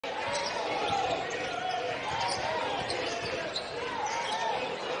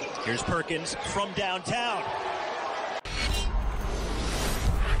Here's Perkins from downtown.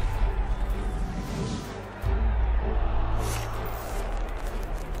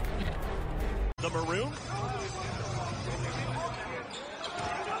 The Maroon.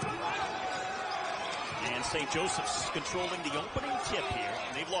 And St. Joseph's controlling the opening tip here.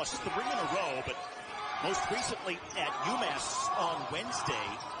 And they've lost 3 in a row, but most recently at UMass on Wednesday,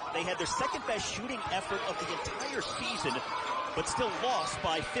 they had their second-best shooting effort of the entire season, but still lost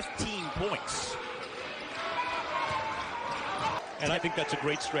by 15 points. And I think that's a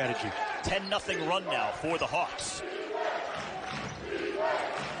great strategy. 10-0 run now for the Hawks.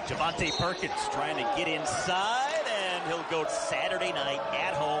 Javonte Perkins trying to get inside, and he'll go Saturday night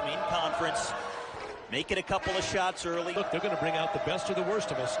at home in conference. Making a couple of shots early. Look, they're going to bring out the best or the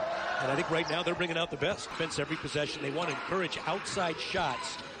worst of us. And I think right now they're bringing out the best. Defense every possession. They want to encourage outside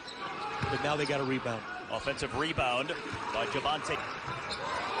shots. But now they got a rebound. Offensive rebound by Javonte.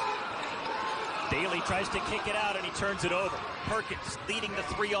 Daly tries to kick it out, and he turns it over. Perkins leading the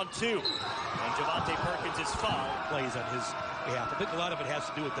 3-on-2. And Javonte Perkins is fouled. Plays on his behalf. I think a lot of it has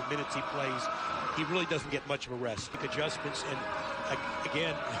to do with the minutes he plays. He really doesn't get much of a rest. Adjustments, and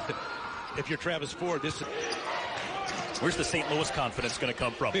again, if you're Travis Ford, this is... Where's the St. Louis confidence going to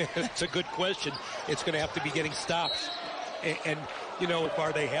come from? It's a good question. It's going to have to be getting stops. And you know, how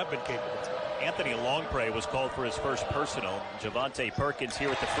far they have been capable. Anthony Longpre was called for his first personal. Javonte Perkins here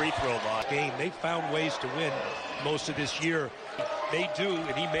at the free throw line. Game. They found ways to win most of this year. They do,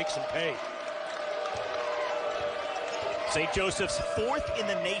 and he makes them pay. St. Joseph's 4th in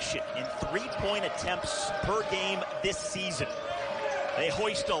the nation in 3-point attempts per game this season. They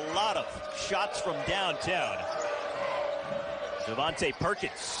hoist a lot of shots from downtown. Javonte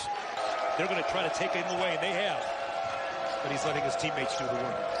Perkins. They're going to try to take it away, and they have. But he's letting his teammates do the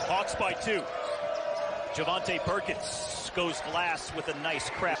work. Hawks by 2. Javonte Perkins goes glass with a nice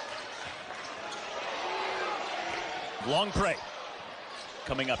crack. Longpre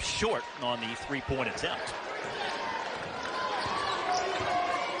coming up short on the 3-point attempt.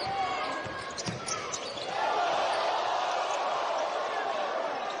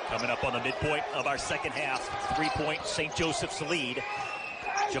 Coming up on the midpoint of our second half, 3-point St. Joseph's lead.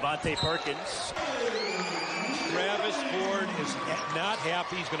 Javonte Perkins. Travis Ford is not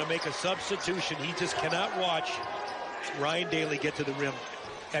happy. He's going to make a substitution. He just cannot watch Ryan Daly get to the rim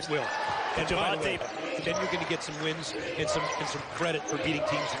at will. And Javonte, then you're going to get some wins and some credit for beating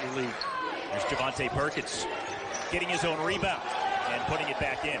teams in the league. There's Javonte Perkins getting his own rebound and putting it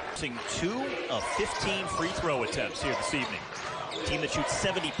back in. 2 of 15 free throw attempts here this evening. Team that shoots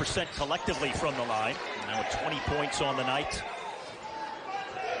 70% collectively from the line. Now with 20 points on the night.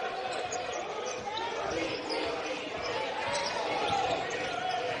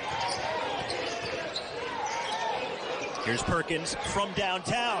 Here's Perkins from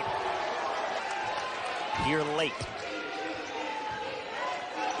downtown. Here late.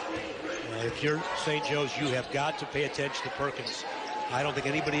 If you're St. Joe's, you have got to pay attention to Perkins. I don't think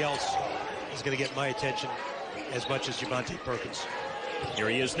anybody else is going to get my attention as much as Javonte Perkins. Here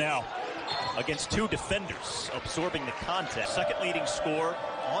he is now against 2 defenders, absorbing the contest. Second leading scorer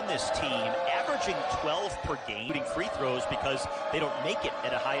on this team, averaging 12 per game, shooting free throws because they don't make it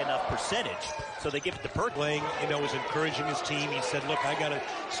at a high enough percentage. So they give it to Perkins. Playing, was encouraging his team. He said, look, I got to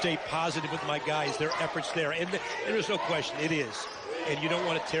stay positive with my guys. Their effort's there. And there's no question, it is. And you don't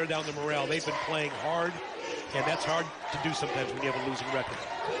want to tear down the morale. They've been playing hard, and that's hard to do sometimes when you have a losing record.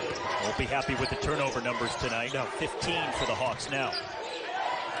 Won't be happy with the turnover numbers tonight. No. 15 for the Hawks now.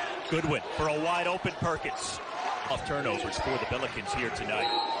 Goodwin for a wide open Perkins. Off turnovers for the Billikens here tonight.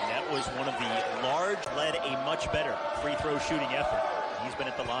 And that was one of the large, led a much better free throw shooting effort. He's been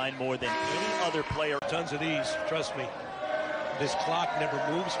at the line more than any other player. Tons of these, trust me. This clock never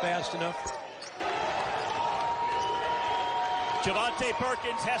moves fast enough. Javonte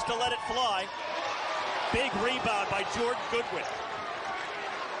Perkins has to let it fly. Big rebound by Jordan Goodwin.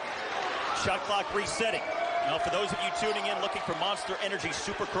 Shot clock resetting. Now, for those of you tuning in looking for Monster Energy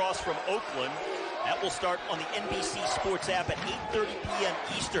Supercross from Oakland, that will start on the NBC Sports app at 8:30 p.m.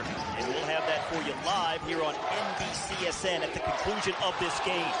 Eastern. And we'll have that for you live here on NBCSN at the conclusion of this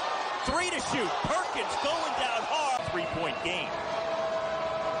game. 3 to shoot. Perkins going down hard. 3-point game.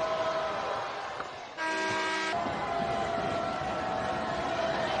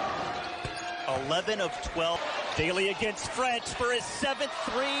 of 12. Daly against French for his 7th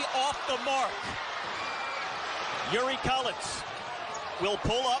 3 off the mark. Yuri Collins will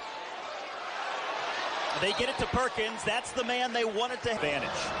pull up. They get it to Perkins. That's the man they wanted to advantage.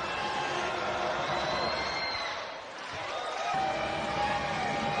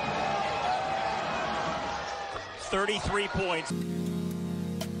 33 points.